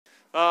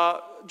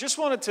Just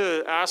wanted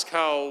to ask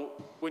how,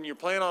 when you're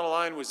playing on a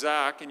line with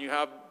Zach, and you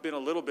have been a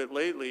little bit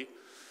lately,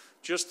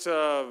 just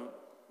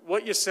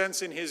what you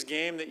sense in his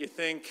game that you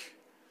think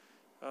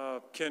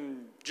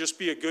can just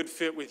be a good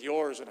fit with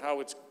yours, and how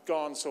it's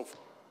gone so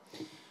far.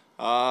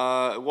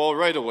 Well,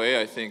 right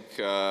away, I think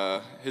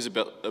his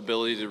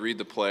ability to read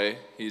the play.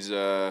 He's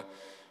a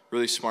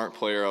really smart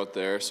player out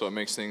there, so it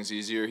makes things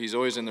easier. He's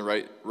always in the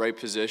right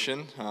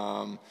position.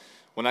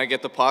 When I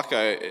get the puck,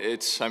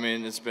 it's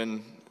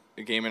been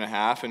a game and a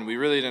half, and we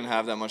really didn't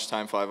have that much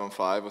time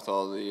 5-on-5 with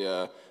all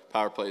the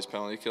power plays,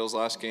 penalty kills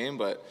last game,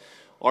 but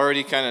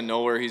already kind of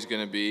know where he's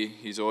going to be.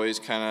 He's always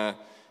kind of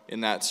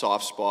in that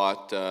soft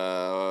spot,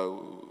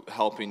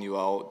 helping you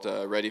out,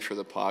 ready for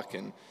the puck,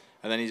 and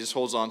then he just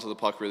holds on to the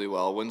puck really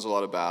well, wins a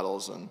lot of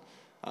battles, and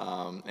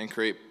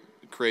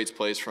creates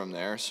plays from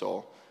there.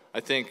 So I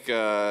think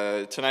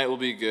tonight will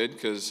be good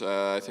because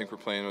I think we're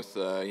playing with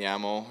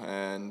Yamo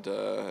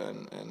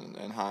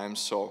and Hyman.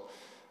 So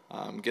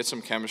get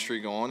some chemistry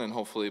going and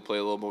hopefully play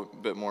a little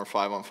bit more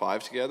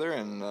 5-on-5 together.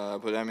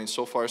 But I mean,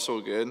 so far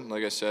so good.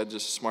 Like I said,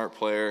 just a smart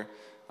player.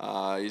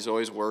 He's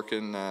always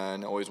working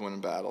and always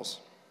winning battles.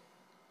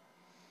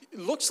 It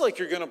looks like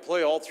you're going to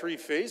play all three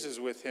phases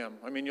with him.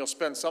 I mean, you'll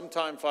spend some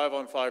time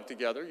 5-on-5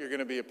 together. You're going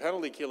to be a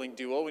penalty-killing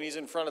duo, and he's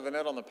in front of the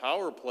net on the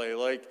power play.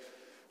 Like,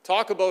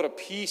 talk about a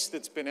piece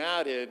that's been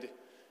added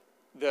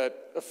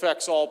that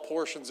affects all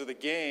portions of the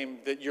game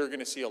that you're going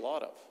to see a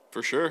lot of.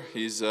 For sure.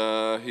 He's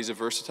a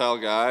versatile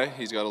guy.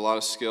 He's got a lot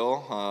of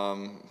skill,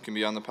 can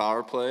be on the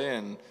power play,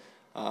 and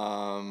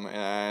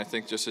I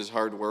think just his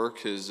hard work,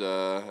 his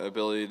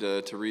ability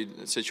to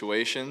read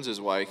situations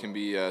is why he can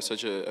be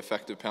such an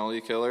effective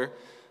penalty killer.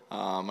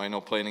 I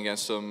know playing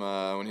against him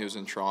when he was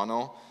in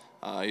Toronto,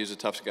 he was a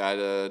tough guy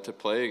to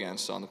play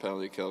against on the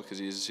penalty kill because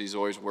he's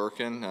always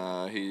working.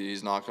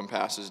 He's knocking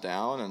passes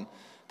down and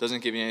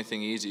doesn't give you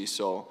anything easy.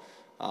 So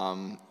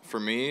for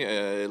me,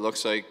 it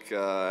looks like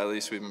at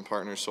least we've been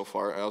partners so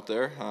far out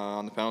there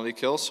on the penalty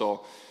kill.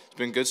 So it's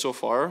been good so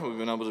far. We've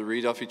been able to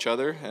read off each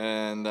other,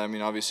 and I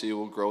mean, obviously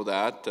we'll grow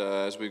that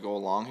as we go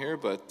along here.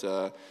 But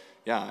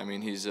yeah, I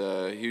mean, he's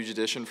a huge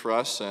addition for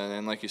us,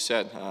 and like you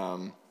said,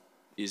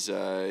 he's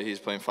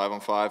playing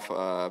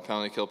 5-on-5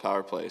 penalty kill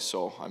power play.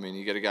 So I mean,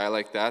 you get a guy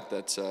like that.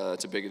 That's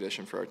a big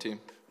addition for our team.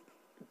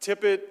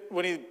 Tippett,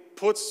 when he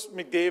puts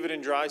McDavid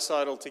and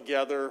Draisaitl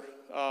together,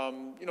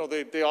 you know,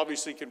 they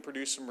obviously can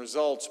produce some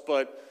results,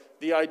 but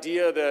the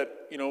idea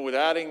that, you know, with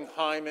adding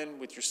Hyman,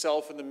 with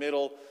yourself in the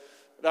middle,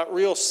 that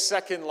real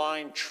second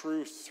line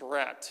true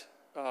threat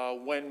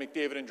when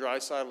McDavid and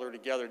Draisaitl are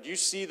together, do you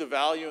see the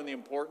value and the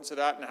importance of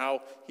that and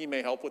how he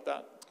may help with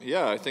that?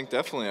 Yeah, I think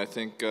definitely. I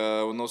think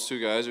when those two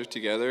guys are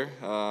together,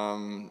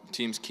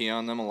 teams key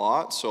on them a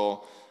lot.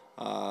 So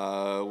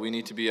we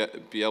need to be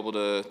able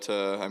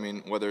to I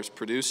mean, whether it's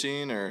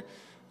producing or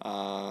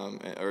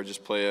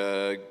just play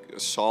a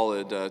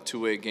solid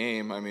two-way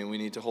game. I mean, we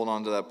need to hold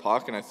on to that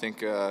puck, and I think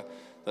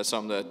that's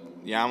something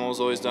that Yamo's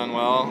always done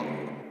well.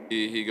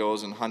 He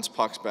goes and hunts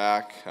pucks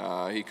back.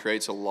 He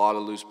creates a lot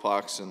of loose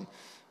pucks and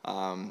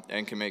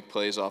can make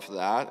plays off of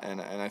that. And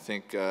I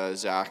think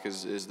Zach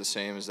is the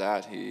same as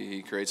that.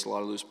 He creates a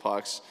lot of loose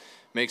pucks,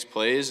 makes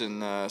plays,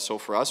 and so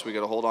for us, we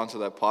got to hold on to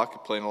that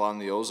puck, playing a lot in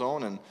the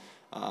O-zone,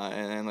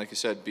 and like you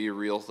said, be a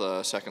real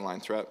second line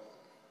threat.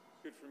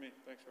 Good for me.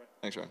 Thanks, Ryan.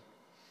 Thanks, Ryan.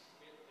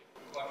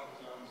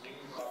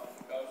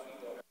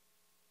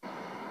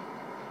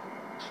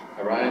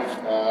 Hi,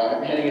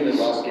 Ryan. Heading into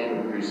the last game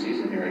of the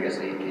preseason here, I guess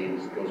 8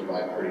 games goes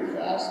by pretty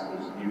fast.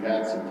 You've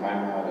had some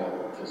time now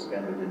to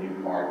spend with the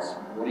new parts.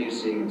 What are you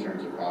seeing in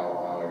terms of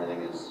how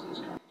everything is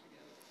coming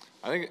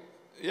together?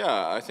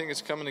 I think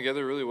it's coming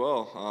together really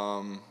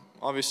well.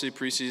 Obviously,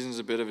 preseason is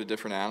a bit of a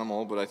different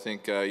animal, but I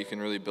think you can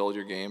really build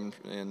your game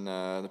in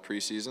the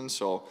preseason.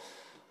 So,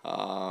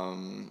 I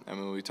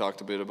mean, we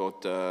talked a bit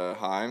about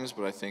Hymes,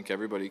 but I think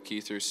everybody,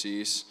 Keith or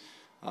Cease,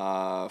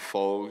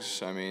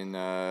 Fogues, I mean,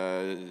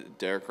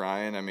 Derek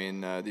Ryan, I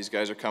mean, these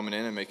guys are coming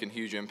in and making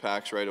huge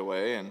impacts right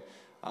away, and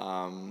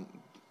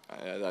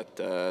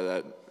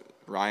that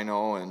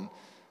Rhino and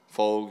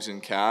Fogues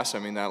and Cass, I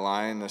mean, that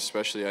line,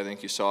 especially I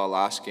think you saw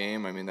last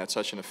game, I mean, that's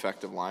such an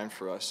effective line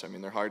for us. I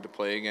mean, they're hard to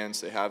play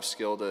against. They have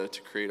skill to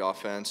create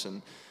offense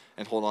and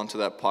hold on to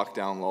that puck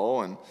down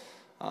low, and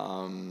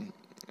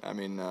I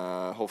mean,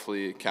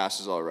 hopefully Cass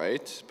is all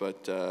right,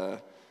 but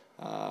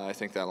I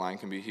think that line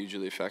can be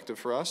hugely effective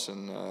for us.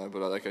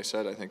 But like I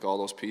said, I think all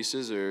those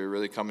pieces are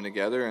really coming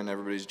together, and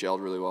everybody's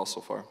gelled really well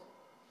so far.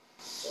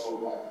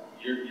 So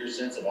your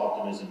sense of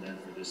optimism then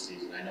for this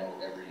season, I know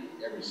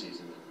every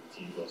season the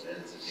team goes in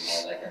and says, you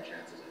know, I like our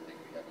chances. I think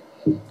we have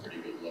a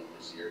pretty good look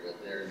this year,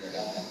 but there have been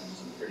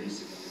some pretty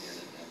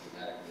significant and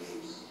dramatic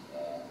moves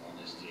on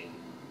this team.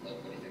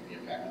 What do you think the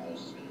impact of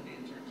those is going to be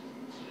in terms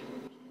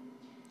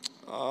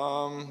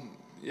of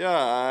yeah,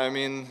 I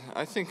mean,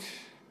 I think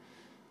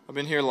I've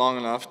been here long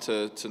enough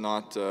to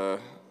not, I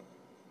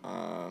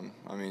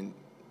mean,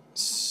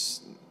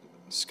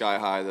 sky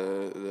high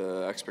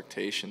the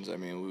expectations. I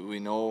mean, we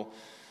know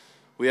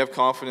we have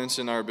confidence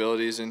in our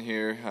abilities in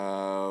here.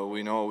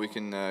 We know what we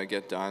can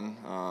get done,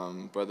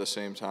 but at the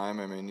same time,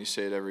 I mean, you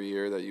say it every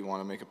year that you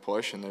want to make a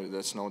push, and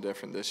that's no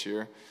different this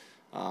year.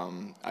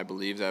 I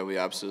believe that we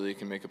absolutely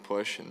can make a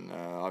push, and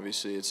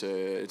obviously it's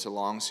a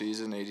long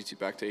season,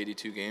 back to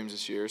 82 games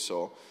this year,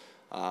 so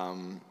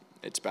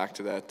it's back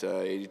to that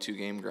 82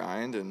 game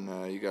grind,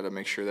 and you got to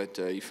make sure that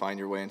you find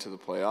your way into the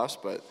playoffs.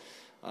 But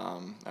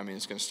I mean,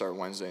 it's going to start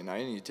Wednesday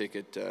night, and you take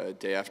it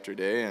day after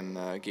day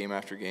and game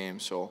after game.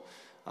 So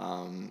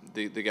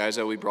the guys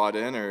that we brought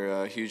in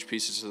are huge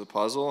pieces of the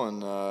puzzle,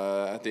 and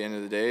at the end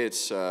of the day,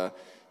 it's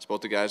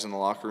about the guys in the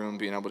locker room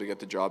being able to get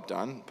the job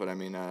done. But I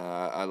mean,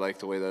 I like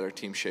the way that our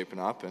team's shaping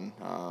up, and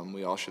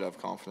we all should have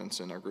confidence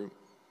in our group.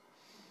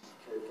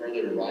 For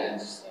further to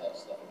Ryan's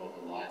stuff about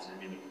the lines,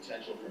 I mean, the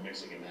potential for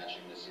mixing and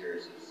matching this year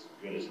is as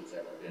good as it's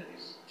ever been.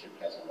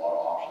 Chip has a lot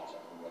of options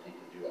on what he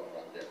can do up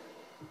front there.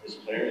 As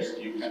players,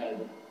 do you kind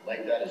of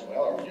like that as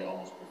well, or would you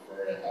almost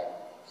prefer to have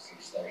some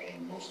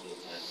starting most of the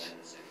time playing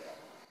the same guy?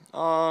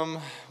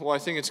 Well, I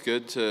think it's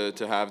good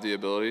to have the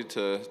ability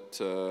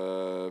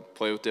to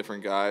play with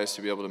different guys,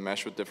 to be able to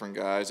mesh with different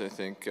guys. I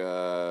think,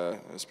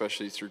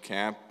 especially through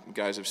camp,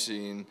 guys have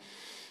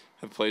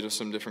played with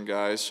some different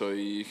guys, so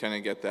you kind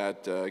of get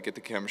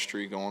the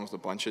chemistry going with a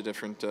bunch of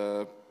different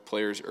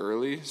players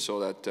early, so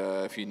that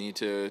if you need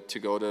to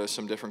go to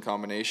some different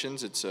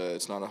combinations,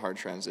 it's not a hard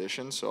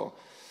transition. So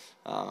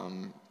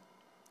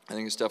I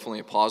think it's definitely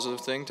a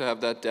positive thing to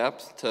have that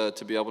depth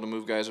to be able to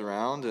move guys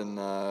around, and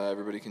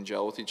everybody can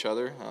gel with each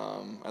other.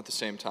 At the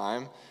same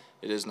time,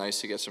 it is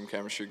nice to get some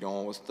chemistry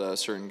going with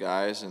certain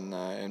guys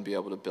and be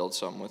able to build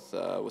something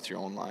with your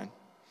own line.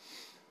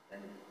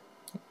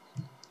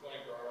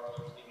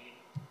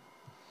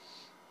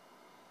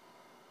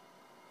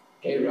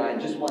 Hey Ryan,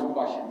 just one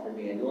question for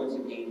me. I know it's a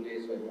game day,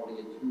 so I don't want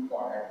to get too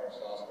far ahead of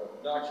ourselves, but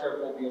I'm not sure if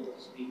we'll be able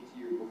to speak to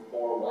you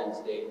before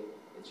Wednesday.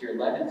 It's your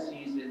 11th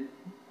season,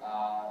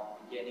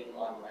 beginning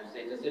on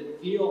Wednesday. Does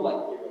it feel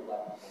like your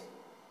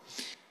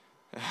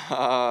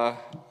 11th?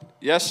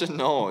 Yes and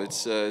no.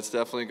 It's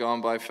definitely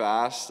gone by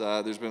fast.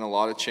 There's been a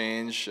lot of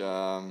change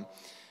in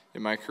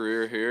my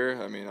career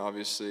here. I mean,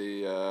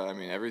 obviously,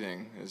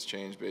 everything has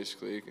changed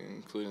basically,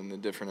 including the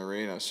different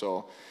arena.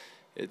 So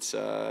it's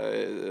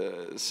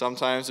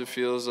sometimes it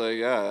feels like,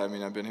 yeah, I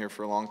mean, I've been here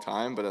for a long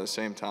time, but at the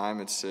same time,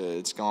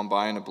 it's gone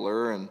by in a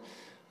blur, and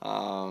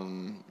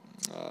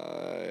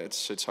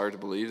it's hard to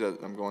believe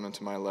that I'm going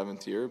into my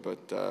 11th year,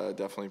 but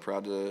definitely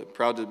proud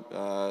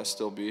to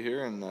still be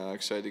here, and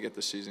excited to get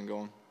the season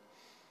going.